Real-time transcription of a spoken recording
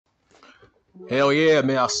Hell yeah,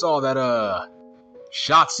 man. I saw that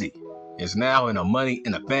Shotzi is now in a Money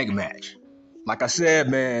in the Bank match. Like I said,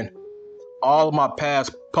 man, all of my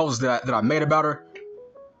past posts that I made about her,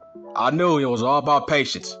 I knew it was all about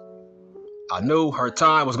patience. I knew her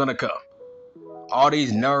time was gonna come. All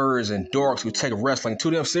these nerds and dorks who take wrestling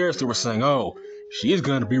too damn seriously were saying, oh, she's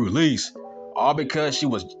gonna be released. All because she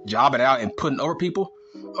was jobbing out and putting over people.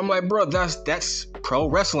 I'm like, bro, that's pro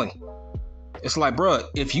wrestling. It's like, bro,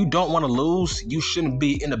 if you don't want to lose, you shouldn't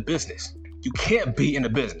be in the business. You can't be in the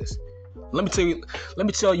business. Let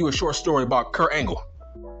me tell you a short story about Kurt Angle.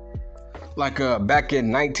 Like back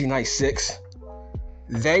in 1996,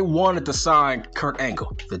 they wanted to sign Kurt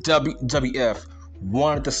Angle. The WWF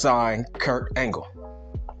wanted to sign Kurt Angle.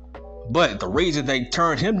 But the reason they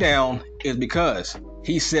turned him down is because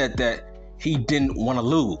he said that he didn't want to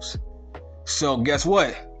lose. So guess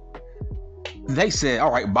what? They said,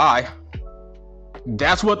 all right, bye.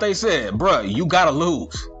 That's what they said. Bruh, you gotta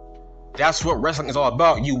lose. That's what wrestling is all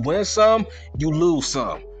about. You win some, you lose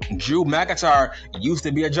some. Drew McIntyre used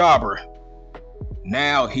to be a jobber.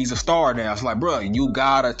 Now he's a star now. It's like, bruh, you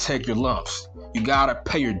gotta take your lumps. You gotta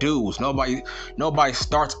pay your dues. Nobody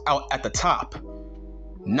starts out at the top.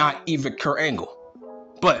 Not even Kurt Angle.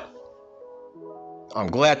 But I'm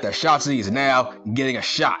glad that Shotzi is now getting a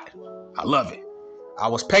shot. I love it. I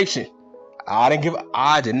was patient. I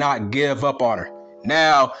did not give up on her.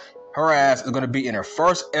 Now her ass is gonna be in her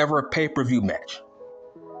first ever pay-per-view match.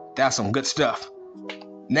 That's some good stuff.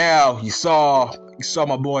 Now you saw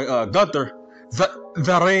my boy Gunther,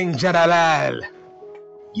 the Ring General.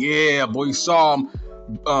 Yeah, boy, you saw him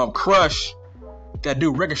crush that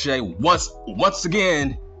dude Ricochet once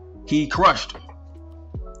again. He crushed him.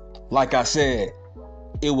 Like I said,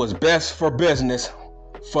 it was best for business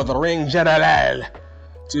for the Ring General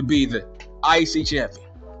to be the IC champion.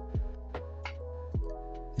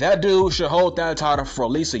 That dude should hold that title for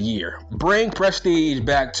at least a year. Bring prestige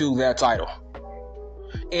back to that title.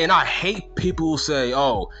 And I hate people who say,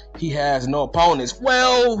 oh, he has no opponents.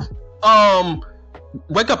 Well,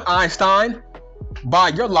 wake up, Einstein. By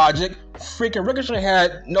your logic, freaking Ricochet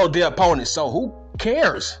had no dead opponents, so who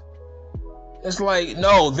cares? It's like,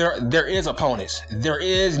 no, there is opponents. There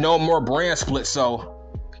is no more brand split, so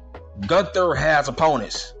Gunther has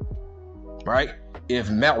opponents, right? If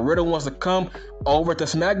Matt Riddle wants to come over to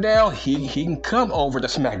SmackDown, he can come over to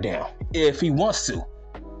SmackDown if he wants to.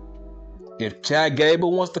 If Chad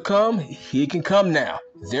Gable wants to come, he can come now.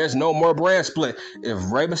 There's no more brand split.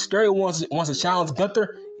 If Rey Mysterio wants to challenge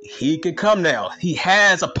Gunther, he can come now. He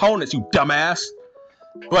has opponents, you dumbass.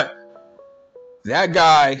 But that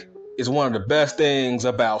guy is one of the best things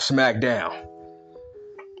about SmackDown.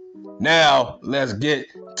 Now, let's get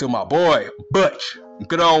to my boy, Butch.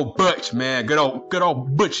 Good old Butch, man. Good old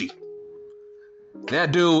Butchie.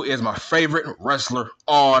 That dude is my favorite wrestler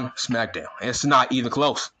on SmackDown. It's not even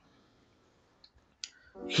close.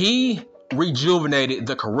 He rejuvenated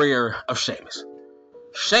the career of Sheamus.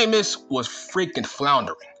 Sheamus was freaking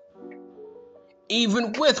floundering.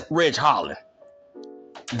 Even with Ridge Holland.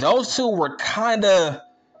 Those two were kind of...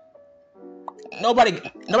 Nobody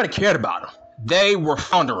cared about them. They were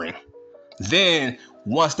floundering. Then,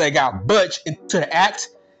 once they got Butch into the act,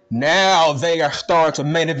 now they are starting to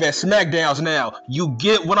main event SmackDowns now. You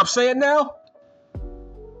get what I'm saying now?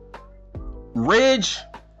 Ridge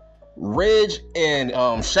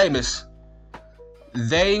and Sheamus,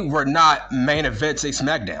 they were not main eventing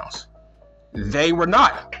SmackDowns. They were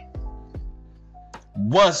not.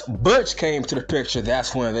 Once Butch came to the picture,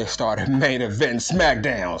 that's when they started main eventing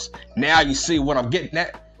SmackDowns. Now you see what I'm getting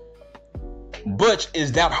at? Butch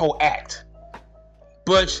is that whole act.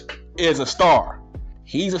 Butch is a star.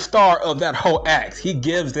 He's a star of that whole act. He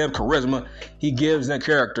gives them charisma. He gives them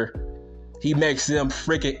character. He makes them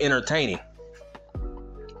freaking entertaining.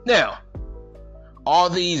 Now, all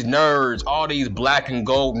these nerds, all these black and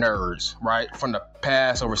gold nerds, right, from the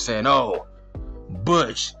past were saying, oh,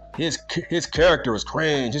 Butch, his character is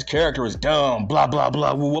cringe, his character is dumb, blah, blah,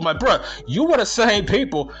 blah. Well, my bro, you were the same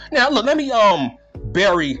people. Now, look, let me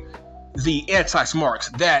bury the anti-smarks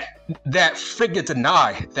that freaking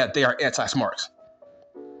deny that they are anti-smarks.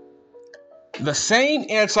 The same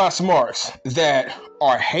anti-smarks that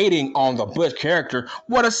are hating on the Butch character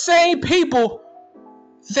were the same people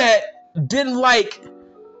that didn't like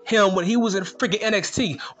him when he was in freaking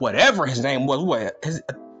NXT. Whatever his name was. I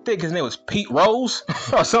think his name was Pete Rose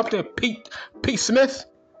or something. Pete Smith.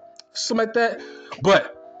 Something like that.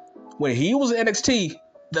 But when he was in NXT,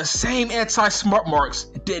 the same anti-smart marks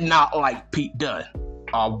did not like Pete Dunne.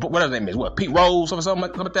 Whatever his name is. What? Pete Rose or something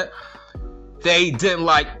like that. They didn't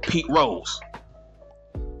like Pete Rose.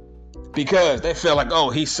 because they feel like, oh,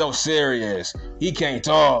 he's so serious. He can't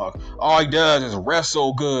talk. All he does is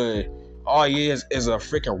wrestle good. All he is a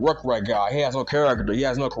freaking work rate guy. He has no character. He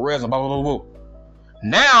has no charisma. Blah, blah, blah, blah.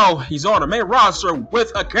 Now he's on the main roster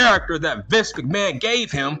with a character that Vince McMahon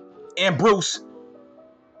gave him and Bruce.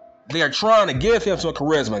 They are trying to give him some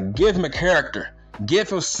charisma, give him a character, give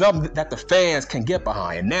him something that the fans can get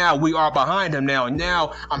behind. And now we are behind him now. And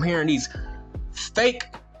now I'm hearing these fake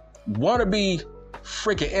wannabe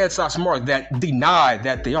freaking anti-smarts that deny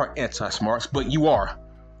that they are anti-smarts, but you are.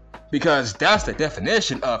 Because that's the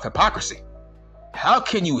definition of hypocrisy. How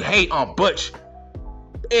can you hate on Butch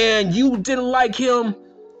and you didn't like him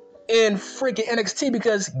in freaking NXT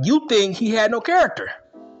because you think he had no character?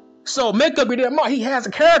 So make up your damn mind, he has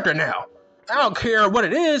a character now. I don't care what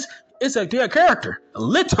it is, it's a damn character.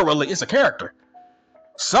 Literally, it's a character.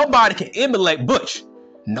 Somebody can emulate Butch.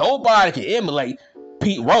 Nobody can emulate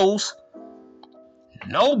Pete Rose.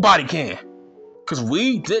 Nobody can. Because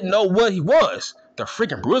we didn't know what he was. The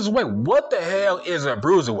freaking bruiserweight. What the hell is a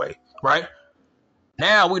bruiserweight, right?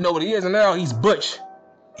 Now we know what he is, and now he's Butch.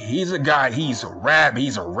 He's a guy, he's a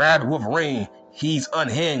rabid Wolverine. He's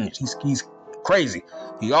unhinged. He's crazy.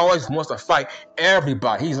 He always wants to fight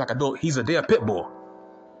everybody. He's a damn pit bull.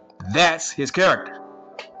 That's his character.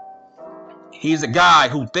 He's a guy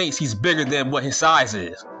who thinks he's bigger than what his size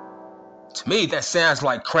is. To me, that sounds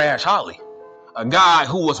like Crash Holly. A guy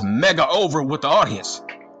who was mega over with the audience.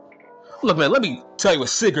 Look, man, let me tell you a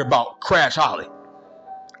secret about Crash Holly.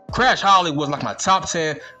 Crash Holly was like my top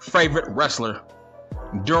 10 favorite wrestler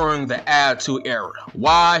during the Attitude Era.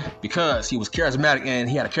 Why? Because he was charismatic and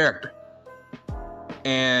he had a character.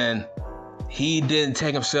 And he didn't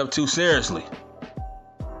take himself too seriously.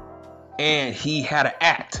 And he had an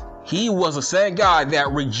act. He was the same guy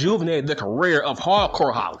that rejuvenated the career of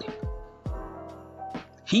Hardcore Holly.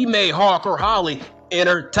 He made Hardcore Holly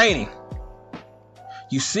entertaining.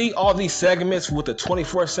 You see all these segments with the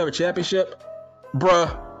 24/7 championship?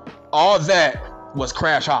 Bruh, all that was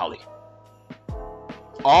Crash Holly.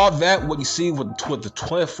 All that, what you see with the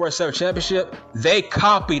 24/7 championship, they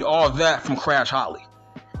copied all that from Crash Holly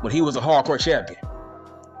when he was a hardcore champion.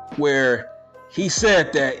 Where he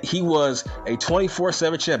said that he was a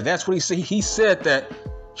 24/7 champion. That's what he said. He said that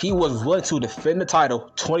he was willing to defend the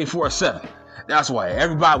title 24/7. That's why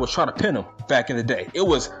everybody was trying to pin him back in the day. It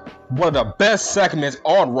was one of the best segments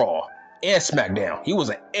on Raw and SmackDown. He was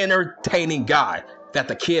an entertaining guy that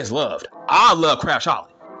the kids loved. I love Crash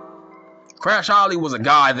Holly. Crash Holly was a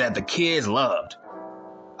guy that the kids loved.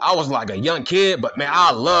 I was like a young kid, but man,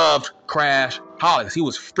 I loved Crash Holly because he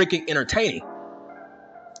was freaking entertaining.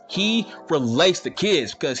 He relates to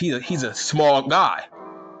kids because he's a small guy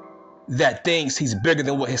that thinks he's bigger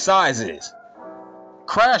than what his size is.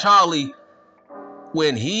 Crash Holly,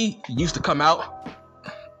 when he used to come out,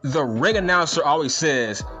 the ring announcer always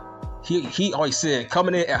says, he always said,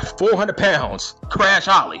 coming in at 400 pounds, Crash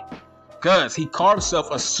Holly, because he called himself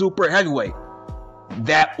a super heavyweight.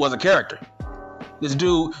 That was a character. This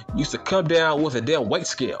dude used to come down with a damn weight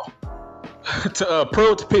scale to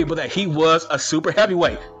prove to people that he was a super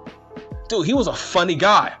heavyweight. Dude, he was a funny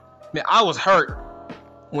guy. Man, I was hurt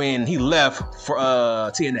when he left for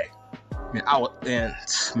TNA. Man,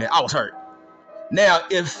 I was hurt. Now,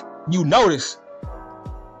 if you notice,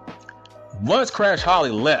 once Crash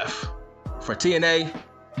Holly left for TNA,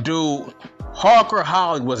 dude, Hardcore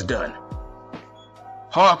Holly was done.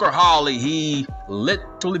 Hardcore Holly, he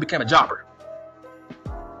literally became a jobber.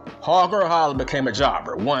 Hardcore Holly became a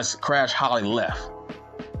jobber once Crash Holly left.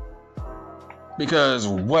 Because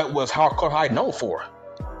what was Hardcore Holly known for?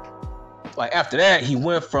 Like after that, he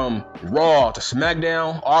went from Raw to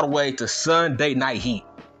SmackDown all the way to Sunday Night Heat.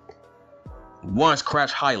 Once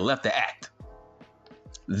Crash Holly left the act.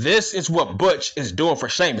 This is what Butch is doing for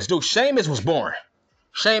Sheamus. Dude, Sheamus was born.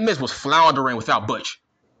 Sheamus was floundering without Butch.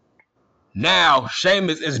 Now,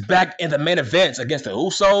 Sheamus is back in the main events against the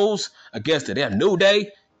Usos, against the damn New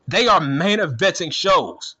Day. They are main eventing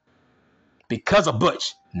shows because of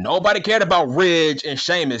Butch. Nobody cared about Ridge and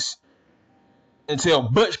Sheamus until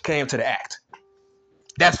Butch came to the act.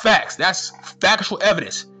 That's facts. That's factual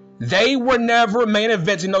evidence. They were never main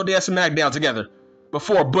eventing no damn SmackDown together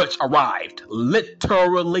before Butch arrived.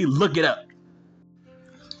 Literally, look it up.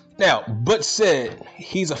 Now, Butch said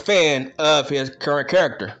he's a fan of his current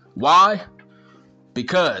character. Why?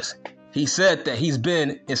 Because he said that he's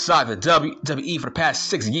been inside the WWE for the past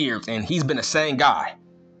 6 years and he's been the same guy.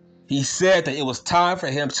 He said that it was time for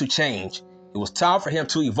him to change. It was time for him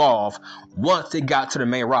to evolve once he got to the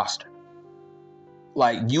main roster.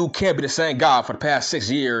 Like, you can't be the same guy for the past 6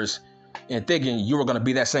 years and thinking you were going to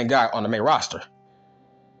be that same guy on the main roster.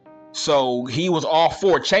 So he was all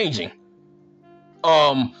for changing.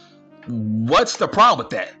 What's the problem with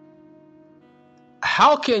that?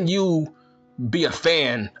 How can you be a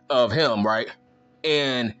fan of him, right?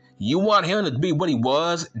 And you want him to be what he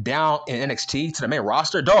was down in NXT to the main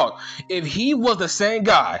roster? Dog, if he was the same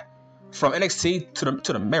guy from NXT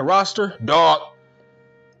to the main roster, dog,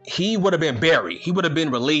 he would have been buried. He would have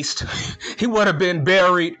been released. He would have been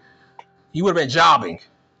buried. He would have been jobbing.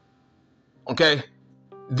 Okay?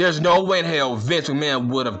 There's no way in hell Vince McMahon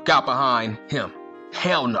would have got behind him.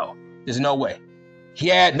 Hell no. There's no way. He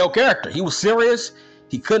had no character. He was serious.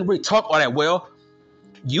 He couldn't really talk all that well.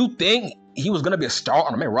 You think he was going to be a star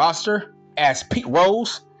on the main roster as Pete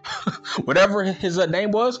Rose? Whatever his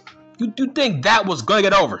name was? You think that was going to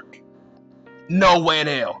get over? No way in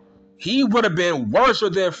hell. He would have been worse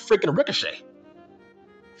than freaking Ricochet.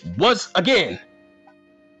 Once again,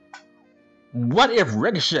 what if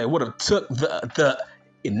Ricochet would have took the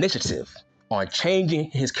initiative on changing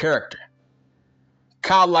his character?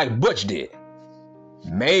 Kind of like Butch did.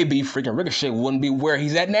 Maybe freaking Ricochet wouldn't be where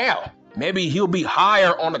he's at now. Maybe he'll be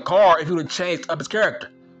higher on the card if he would have changed up his character.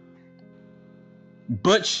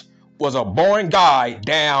 Butch was a boring guy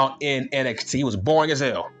down in NXT. He was boring as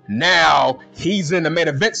hell. Now, he's in the main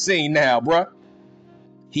event scene now, bruh.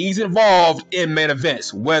 He's involved in main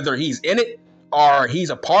events. Whether he's in it or he's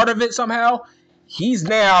a part of it somehow, he's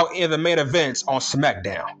now in the main events on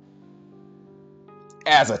SmackDown.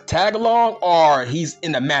 As a tag along, or he's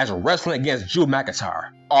in the match wrestling against Drew McIntyre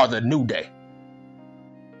or the New Day.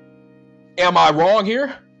 Am I wrong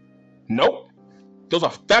here? Nope. Those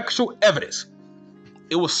are factual evidence.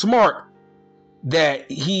 It was smart that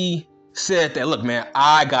he said that, look, man,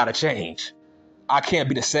 I gotta change. I can't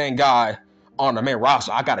be the same guy on the main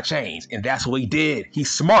roster. I gotta change. And that's what he did. He's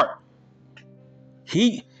smart.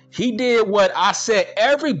 He did what I said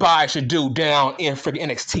everybody should do down in freaking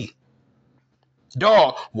NXT.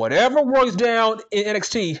 Dog, whatever works down in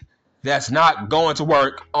NXT, that's not going to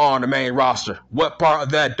work on the main roster. What part of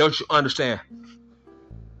that don't you understand?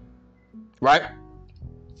 Right?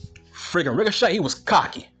 Freaking Ricochet, he was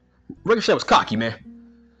cocky. Ricochet was cocky, man.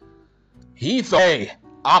 He thought, hey,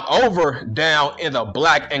 I'm over down in the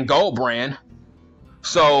black and gold brand.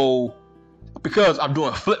 So, because I'm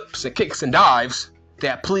doing flips and kicks and dives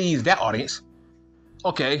that please that audience,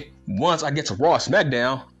 okay, once I get to Raw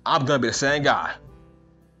SmackDown, I'm going to be the same guy.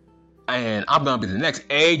 And I'm going to be the next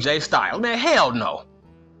AJ Styles. Man, hell no.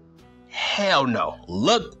 Hell no.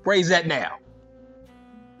 Look where he's at now.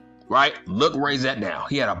 Right? Look where he's at now.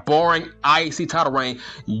 He had a boring IC title reign.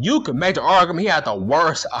 You could make the argument he had the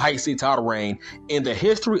worst IC title reign in the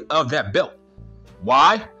history of that belt.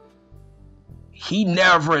 Why? He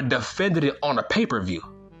never defended it on a pay-per-view.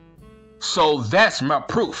 So that's my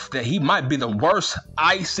proof that he might be the worst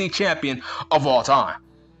IC champion of all time.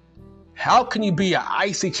 How can you be an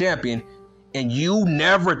IC champion and you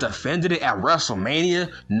never defended it at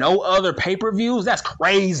WrestleMania? No other pay-per-views? That's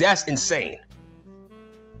crazy. That's insane.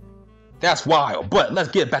 That's wild. But let's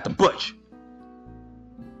get back to Butch.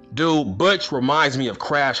 Dude, Butch reminds me of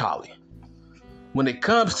Crash Holly. When it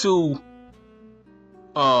comes to,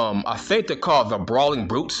 I think they're called the Brawling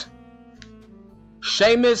Brutes.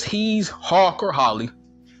 Sheamus, he's Hardcore Holly.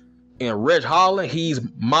 And Ridge Holland, he's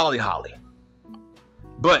Molly Holly.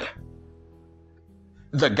 But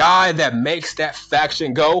the guy that makes that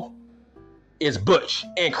faction go is Butch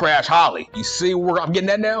and Crash Holly. You see where I'm getting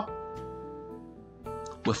at now?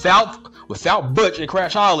 Without Butch and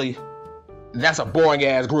Crash Holly, that's a boring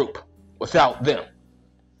ass group. Without them.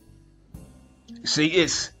 See,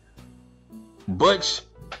 it's Butch,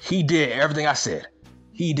 he did everything I said.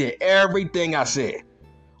 He did everything I said.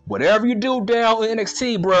 Whatever you do down in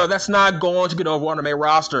NXT, bro, that's not going to get over on the main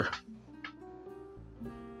roster.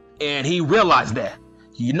 And he realized that.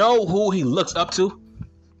 You know who he looks up to?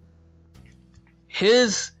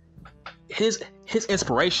 His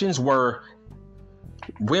inspirations were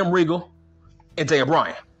William Regal and Daniel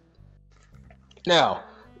Bryan. Now,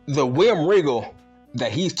 the William Regal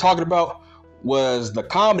that he's talking about was the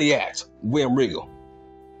comedy act William Regal.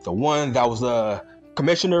 The one that was the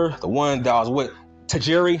commissioner, the one that was with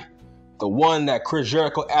Tajiri, the one that Chris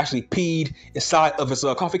Jericho actually peed inside of his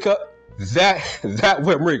coffee cup. That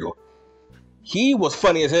William Regal. He was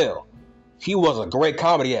funny as hell. He was a great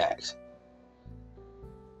comedy act.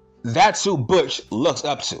 That's who Butch looks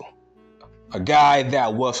up to. The guy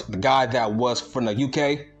that was from the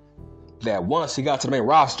UK, that once he got to the main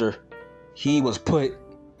roster, he was put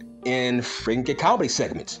in freaking comedy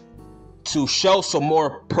segments to show some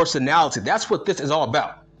more personality. That's what this is all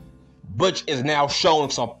about. Butch is now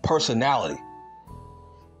showing some personality.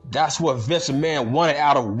 That's what Vince McMahon wanted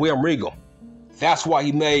out of William Regal. That's why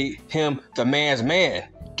he made him the man's man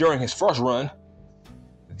during his first run.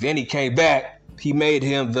 Then he came back, he made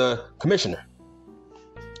him the commissioner.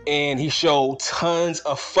 And he showed tons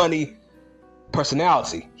of funny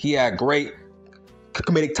personality. He had great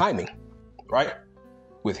comedic timing, right?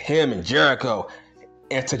 With him and Jericho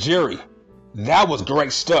and Tajiri. That was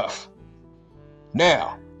great stuff.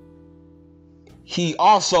 Now, he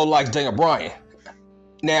also likes Daniel Bryan.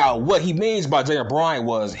 Now, what he means by Daniel Bryan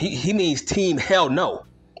was he means Team Hell No.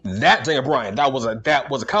 That Daniel Bryan, that was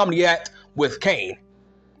a comedy act with Kane.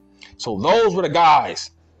 So those were the guys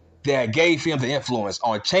that gave him the influence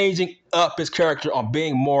on changing up his character, on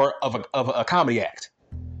being more of a comedy act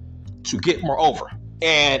to get more over.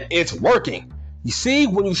 And it's working. You see,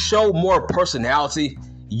 when you show more personality,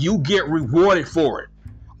 you get rewarded for it.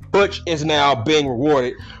 Butch is now being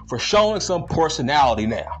rewarded for showing some personality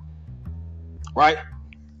now. Right?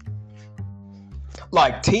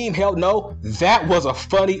 Like Team Hell No, that was a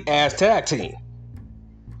funny ass tag team.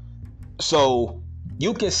 So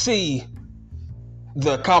you can see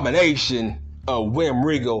the combination of William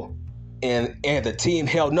Regal and the Team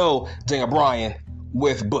Hell No, Daniel Bryan,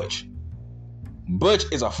 with Butch. Butch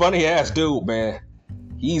is a funny ass dude, man.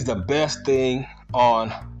 He's the best thing on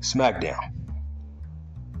SmackDown.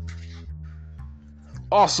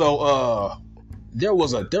 Also, there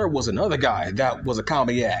was another guy that was a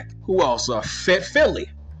comedy act. Who else? Fit Philly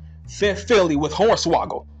with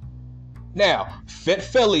Hornswoggle. Now, Fit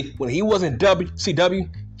Philly, when he was in WCW,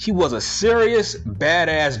 he was a serious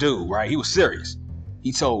badass dude, right? He was serious.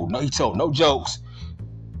 He told no jokes.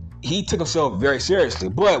 He took himself very seriously.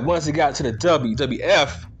 But once he got to the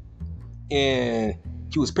WWF and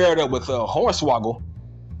he was paired up with Hornswoggle,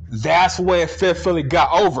 that's when Fit Philly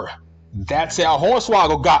got over. That's how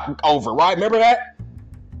Hornswoggle got over, right? Remember that?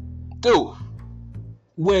 Dude,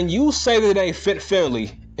 when you say that it ain't Fit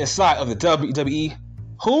Philly inside of the WWE,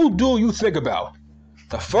 who do you think about?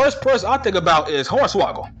 The first person I think about is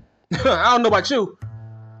Hornswoggle. I don't know about you.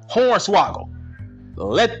 Hornswoggle.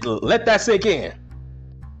 Let that sink in.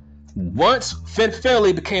 Once Fit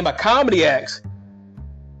Philly became a comedy act,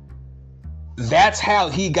 that's how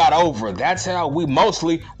he got over. That's how we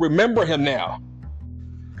mostly remember him now.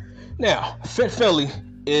 Now, Fit Philly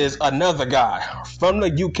is another guy from the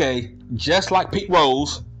UK, just like Pete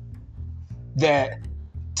Rose, that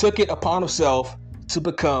took it upon himself to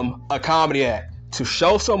become a comedy act, to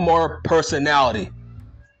show some more personality.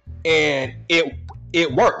 And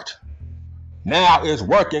it worked. Now it's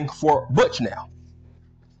working for Butch now.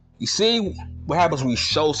 You see what happens when you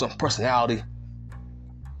show some personality?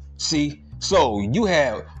 See? So you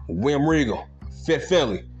have William Regal, Fit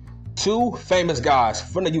Philly, two famous guys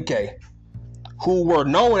from the UK who were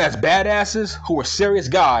known as badasses, who were serious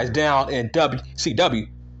guys down in WCW.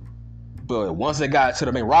 But once they got to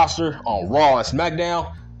the main roster on Raw and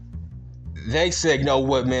SmackDown, they said, you know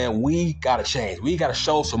what, man, we gotta change. We gotta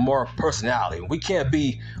show some more personality. We can't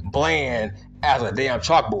be bland as a damn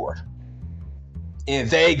chalkboard. And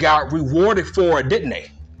they got rewarded for it, didn't they?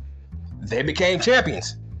 They became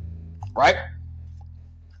champions, right?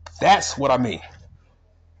 That's what I mean.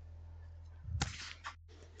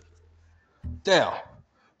 Now,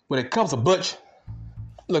 when it comes to Butch,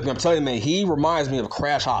 look, I'm telling you, man, he reminds me of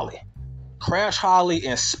Crash Holly. Crash Holly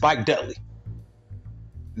and Spike Dudley.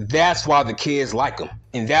 That's why the kids like him.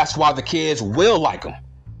 And that's why the kids will like him.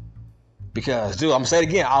 Because, dude, I'm going to say it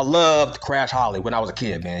again. I loved Crash Holly when I was a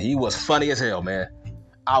kid, man. He was funny as hell, man.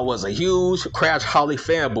 I was a huge Crash Holly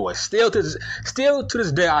fanboy. Still to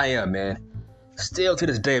this day I am, man. Still to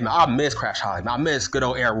this day, man. I miss Crash Holly, man. I miss good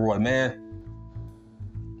old Elroy, man.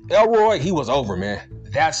 Elroy, he was over, man.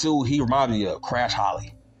 That's who he reminded me of, Crash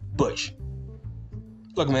Holly. Butch.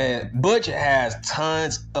 Look, man, Butch has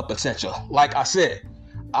tons of potential. Like I said,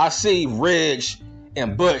 I see Ridge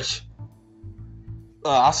and Butch.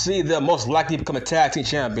 I see them most likely becoming tag team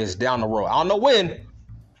champions down the road. I don't know when.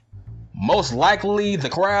 Most likely, the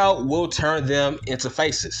crowd will turn them into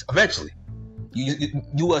faces eventually.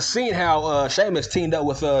 You have seen how Sheamus teamed up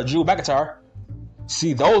with Drew McIntyre.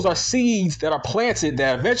 See, those are seeds that are planted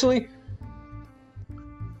that eventually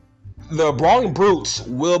the Brawling Brutes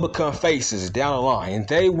will become faces down the line, and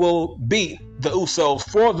they will beat the Usos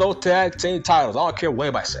for those tag team titles. I don't care what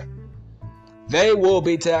anybody say. They will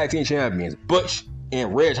be tag team champions, Butch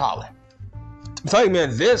and Ridge Holland. I'm telling you,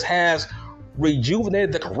 man, this has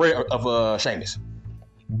rejuvenated the career of Sheamus,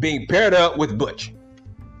 being paired up with Butch.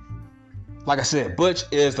 Like I said, Butch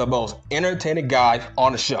is the most entertaining guy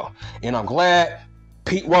on the show, and I'm glad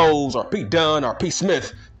Pete Rose or Pete Dunne or Pete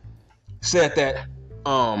Smith said that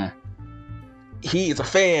he is a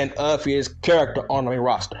fan of his character on the main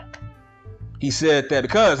roster. He said that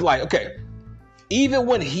because, like, okay, even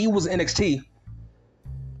when he was in NXT,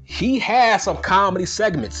 He had some comedy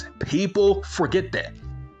segments. People forget that.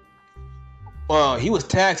 He was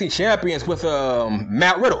tag team champions with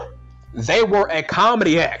Matt Riddle. They were a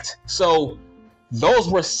comedy act. So those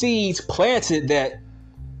were seeds planted that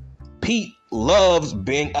Pete loves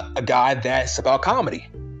being a guy that's about comedy.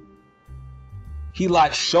 He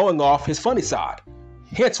likes showing off his funny side.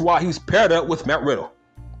 Hence why he was paired up with Matt Riddle.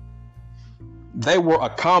 They were a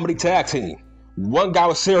comedy tag team. One guy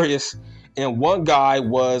was serious and one guy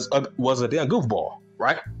was a damn goofball,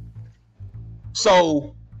 right?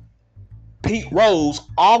 So Pete Rose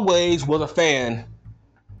always was a fan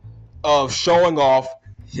of showing off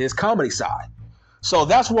his comedy side. So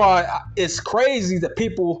that's why it's crazy that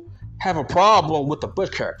people have a problem with the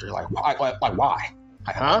Butch character. Like why?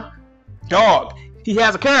 Like, huh? Dog, he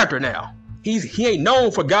has a character now. He ain't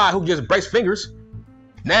known for a guy who just breaks fingers.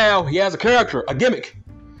 Now he has a character, a gimmick.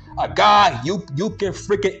 A guy you can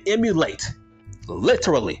freaking emulate.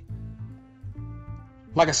 Literally.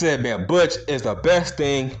 Like I said, man, Butch is the best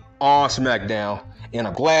thing on SmackDown. And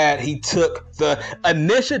I'm glad he took the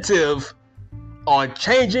initiative on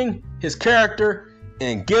changing his character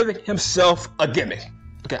and giving himself a gimmick.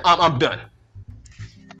 Okay, I'm done.